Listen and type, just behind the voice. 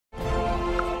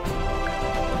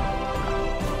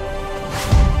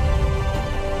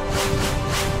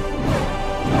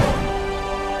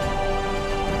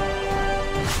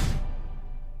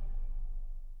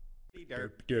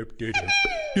Everybody,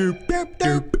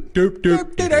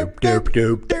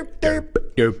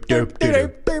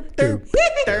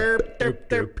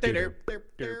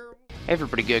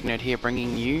 Gurgnerd here,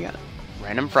 bringing you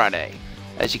Random Friday.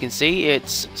 As you can see,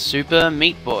 it's Super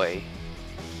Meat Boy.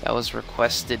 That was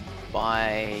requested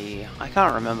by... I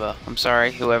can't remember. I'm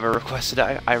sorry, whoever requested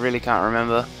it. I really can't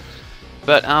remember.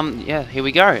 But yeah, here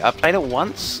we go. I played it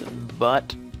once,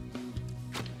 but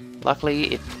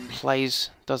luckily it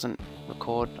doesn't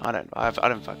record. I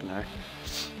don't fucking know.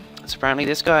 So apparently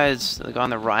this guy is the guy on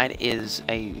the right is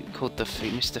called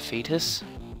Mr. Fetus.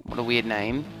 What a weird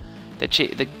name.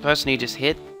 The person he just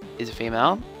hit is a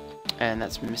female, and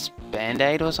that's Miss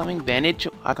Band-Aid or something? Bandage?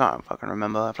 I can't fucking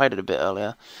remember. I played it a bit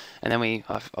earlier. And then we,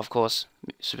 of course,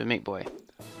 Super Meat Boy.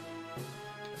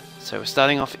 So we're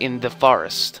starting off in the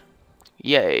forest.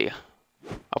 Yay.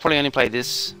 I'll probably only play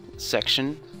this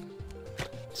section.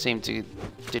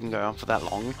 Didn't go on for that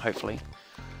long, hopefully.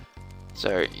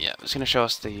 So, yeah, it's going to show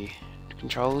us the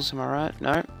controls, am I right?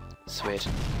 No? Sweet.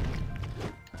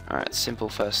 Alright, simple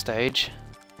first stage.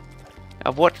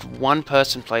 I've watched one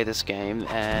person play this game,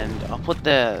 and I'll put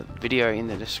the video in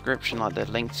the description, like the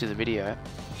link to the video.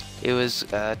 It was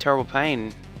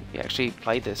TerriblePain. He actually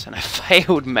played this, and I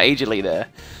failed majorly there.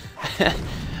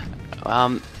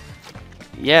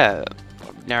 Yeah,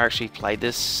 I've never actually played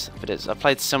this, but I've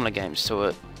played similar games to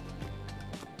it.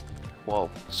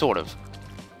 Well, sort of.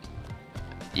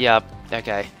 Yeah,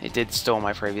 okay, it did store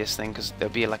my previous thing, because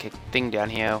there'll be like a thing down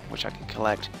here which I can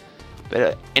collect.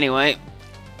 But anyway,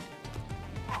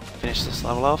 finish this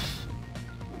level off.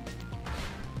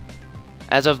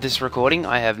 As of this recording,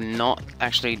 I have not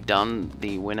actually done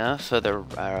the winner for the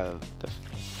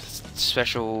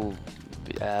special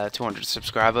 200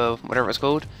 subscriber, whatever it's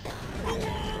called.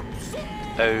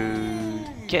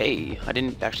 Okay, I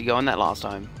didn't actually go on that last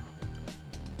time.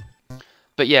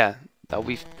 But yeah,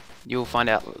 you'll find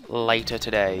out later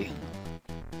today,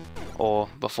 or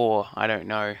before, I don't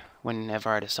know, whenever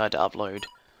I decide to upload.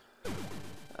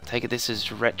 I take it this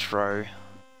is retro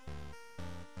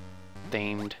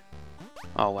themed.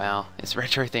 Oh wow, it's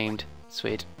retro themed.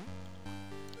 Sweet.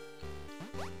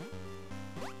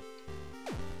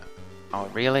 Oh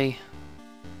really?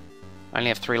 I only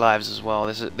have 3 lives as well.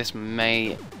 This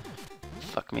may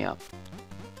fuck me up.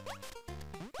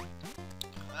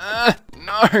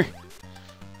 No.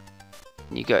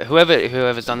 You go.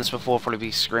 Whoever's done this before will probably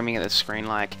be screaming at the screen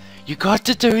like, "You got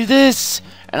to do this!"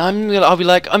 And I'll be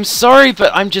like, "I'm sorry,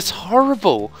 but I'm just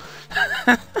horrible."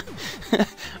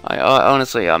 I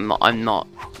honestly, I'm not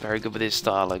very good with this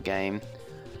style of game.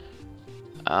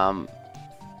 I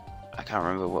can't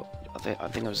remember what. I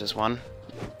think it was this one.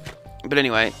 But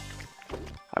anyway,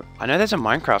 I know there's a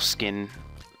Minecraft skin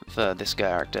for this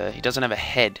character. He doesn't have a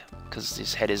head because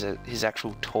his head is his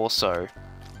actual torso,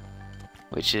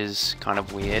 which is kind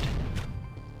of weird.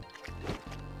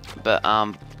 But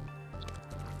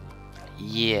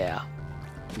yeah,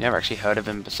 never actually heard of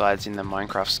him besides in the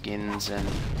Minecraft skins and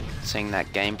seeing that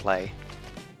gameplay.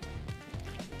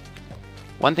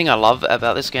 One thing I love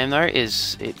about this game though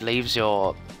is it leaves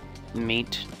your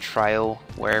meat trail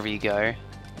wherever you go.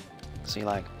 See,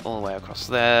 like all the way across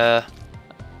there.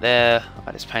 I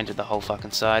just painted the whole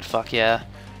fucking side. Fuck yeah.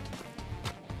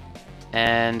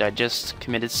 And I just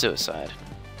committed suicide.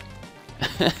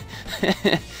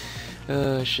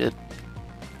 Oh shit.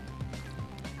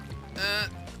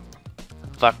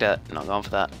 Fuck that. Not going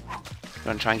for that. I'm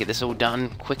gonna try and get this all done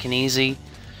quick and easy.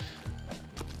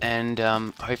 And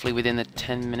hopefully within the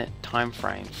 10-minute time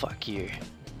frame. Fuck you.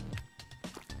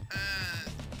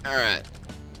 Alright.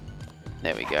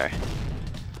 There we go.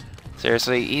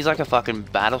 Seriously, he's like a fucking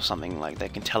bat or something, like they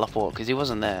can teleport, because he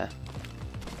wasn't there.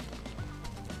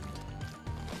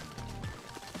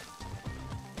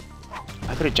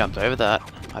 I could have jumped over that,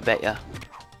 I bet ya.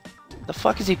 The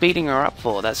fuck is he beating her up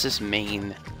for? That's just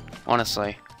mean,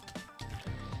 honestly.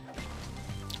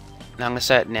 Now I'm gonna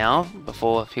say it now,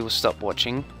 before people stop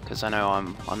watching, because I know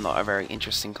I'm not a very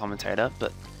interesting commentator,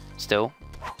 but still.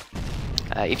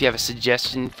 If you have a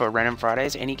suggestion for Random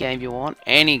Fridays, any game you want,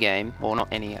 any game, or not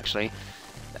any actually,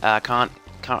 can't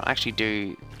actually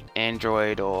do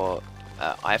Android or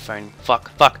iPhone.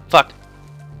 Fuck.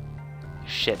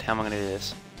 Shit, how am I gonna do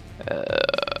this?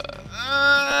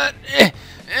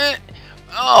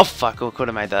 Oh fuck, I could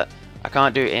have made that. I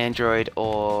can't do Android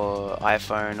or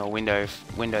iPhone or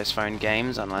Windows Phone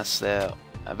games unless they're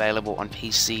available on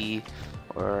PC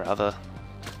or other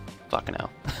fucking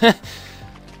hell.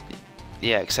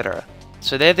 Yeah, etc.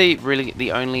 So they're really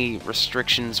the only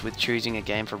restrictions with choosing a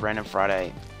game for Random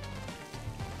Friday.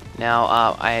 Now,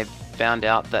 I found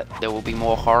out that there will be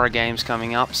more horror games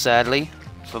coming up, sadly,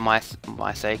 for my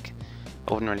sake.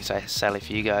 I wouldn't really say sadly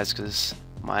for you guys, because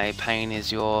my pain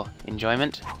is your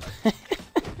enjoyment.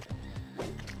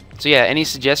 So yeah, any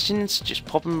suggestions, just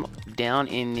pop them down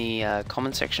in the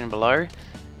comment section below.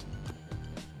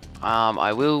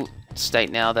 I will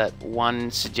state now that 1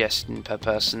 suggestion per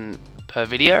person per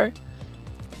video,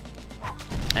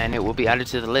 and it will be added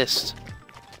to the list.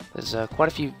 There's quite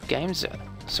a few games,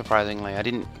 surprisingly. I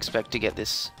didn't expect to get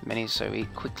this many so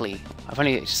quickly. I've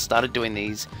only started doing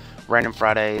these Random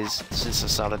Fridays since the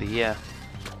start of the year.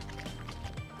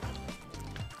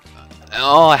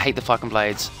 Oh, I hate the fucking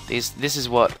blades. This is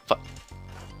what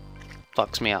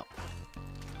fucks me up.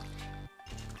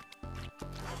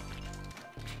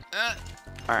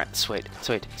 Alright, sweet.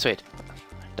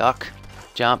 Duck,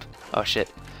 jump. Oh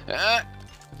shit.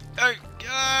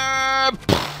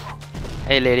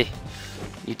 Hey lady.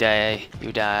 You die.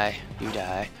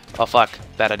 Oh fuck,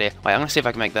 bad idea. Wait, I'm gonna see if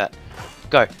I can make that.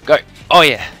 Go. Oh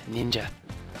yeah, ninja.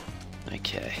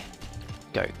 Okay.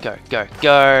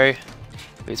 Go.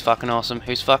 Who's fucking awesome?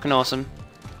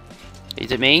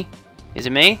 Is it me?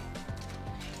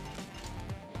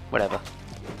 Whatever.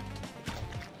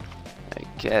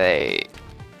 Okay.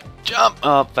 Jump!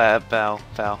 Oh, foul.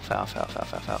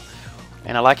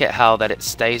 And I like it how that it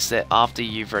stays there after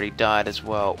you've already died as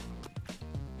well.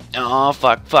 Oh,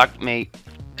 fuck me.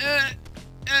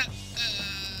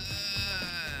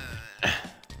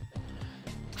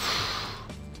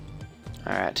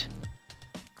 Alright.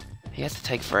 He has to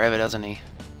take forever, doesn't he?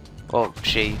 Or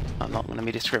she. I'm not going to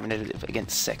be discriminative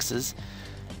against sexes.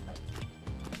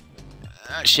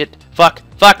 Shit. Fuck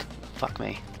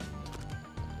me.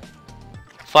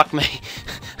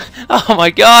 Oh my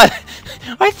god!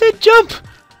 I said jump!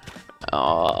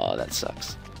 Oh, that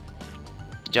sucks.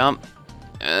 Jump.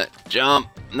 Jump.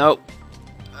 Nope.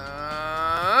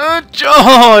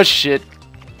 Oh shit.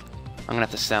 I'm gonna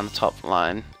have to stay on the top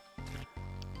line.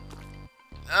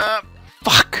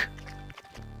 Fuck!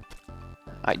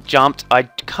 I jumped.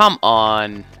 Come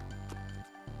on.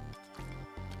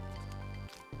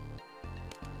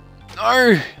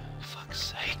 No!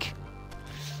 Fuck's sake.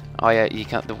 Oh yeah, you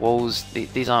can't. The walls.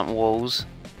 These aren't walls.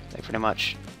 They pretty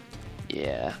much.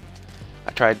 Yeah.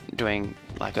 I tried doing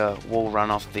like a wall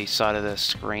run off the side of the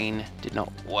screen. Did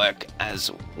not work as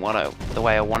the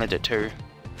way I wanted it to.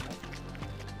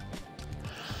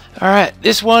 Alright,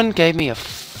 this one gave me a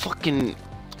fucking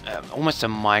almost a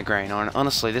migraine.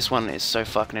 Honestly, this one is so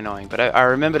fucking annoying. But I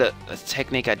remembered a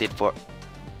technique I did for it.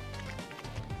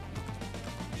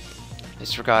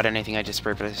 Disregard anything I just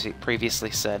previously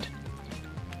said.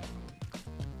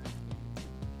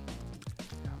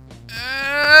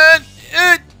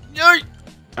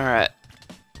 Alright.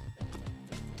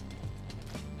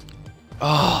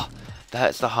 Oh,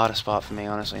 that's the hardest part for me,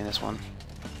 honestly, in this one.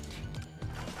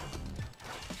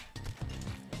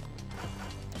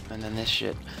 And then this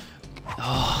shit.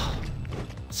 Oh,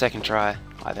 second try,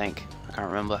 I think. I can't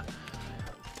remember.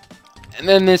 And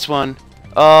then this one.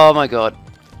 Oh my god.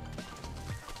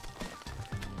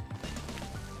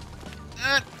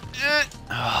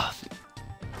 Oh.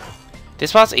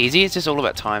 This part's easy, it's just all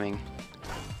about timing.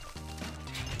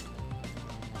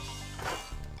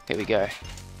 Here we go.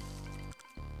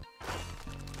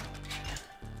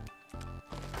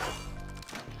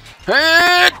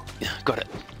 Got it.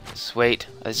 Sweet.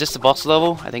 Is this the boss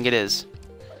level? I think it is.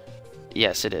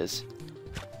 Yes, it is.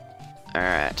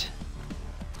 Alright.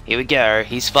 Here we go.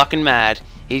 He's fucking mad.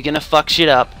 He's gonna fuck shit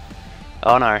up.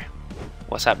 Oh no.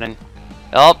 What's happening?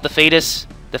 Oh, the fetus.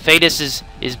 The fetus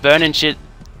is burning shit.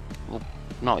 Well,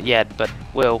 not yet, but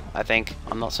will, I think.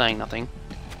 I'm not saying nothing.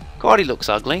 God, he looks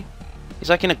ugly. He's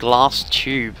like in a glass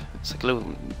tube. It's like a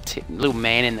little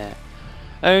man in there.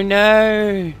 Oh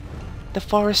no! The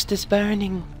forest is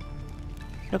burning.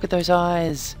 Look at those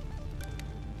eyes.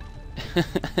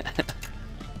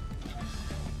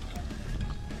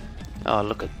 Oh,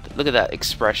 look at that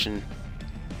expression.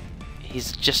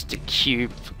 He's just a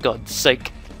cube, for God's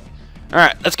sake.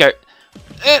 Alright, let's go.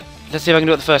 Let's see if I can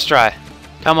do it the first try.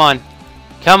 Come on.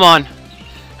 Come on.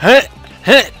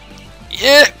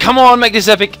 Yeah, come on, make this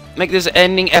epic. Make this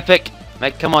ending epic.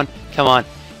 Come on.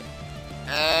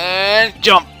 And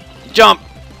jump.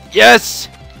 Yes.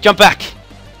 Jump back.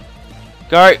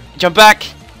 Go. Jump back.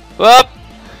 Whoop.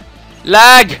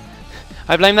 Lag.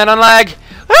 I blame that on lag.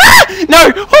 Ah!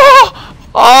 No.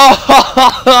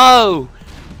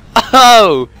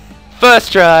 Oh.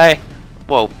 First try.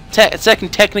 Well,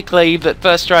 second technically, but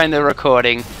first try in the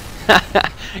recording.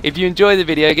 If you enjoy the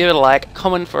video, give it a like,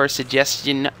 comment for a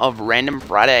suggestion of Random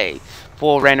Friday.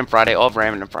 For Random Friday, of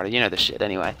Random Friday, you know the shit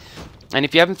anyway. And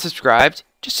if you haven't subscribed,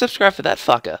 just subscribe for that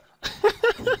fucker.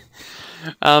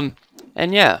 And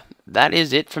yeah, that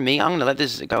is it for me. I'm going to let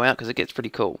this go out because it gets pretty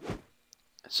cool.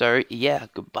 So, yeah,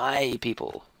 goodbye,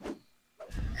 people.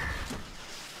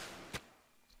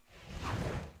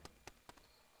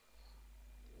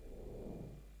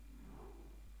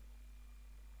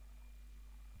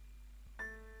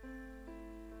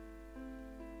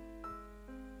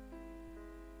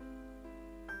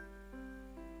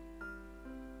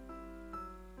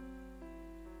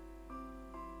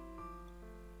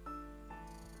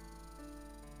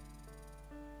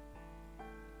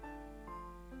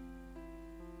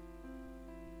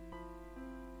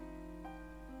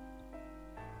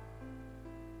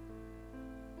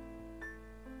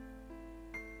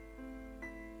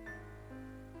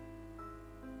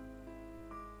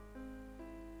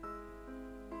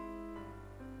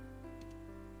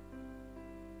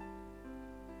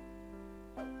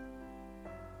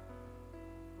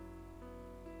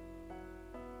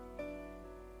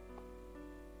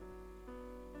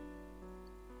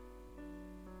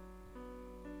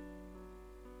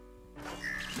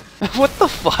 What the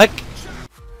fuck?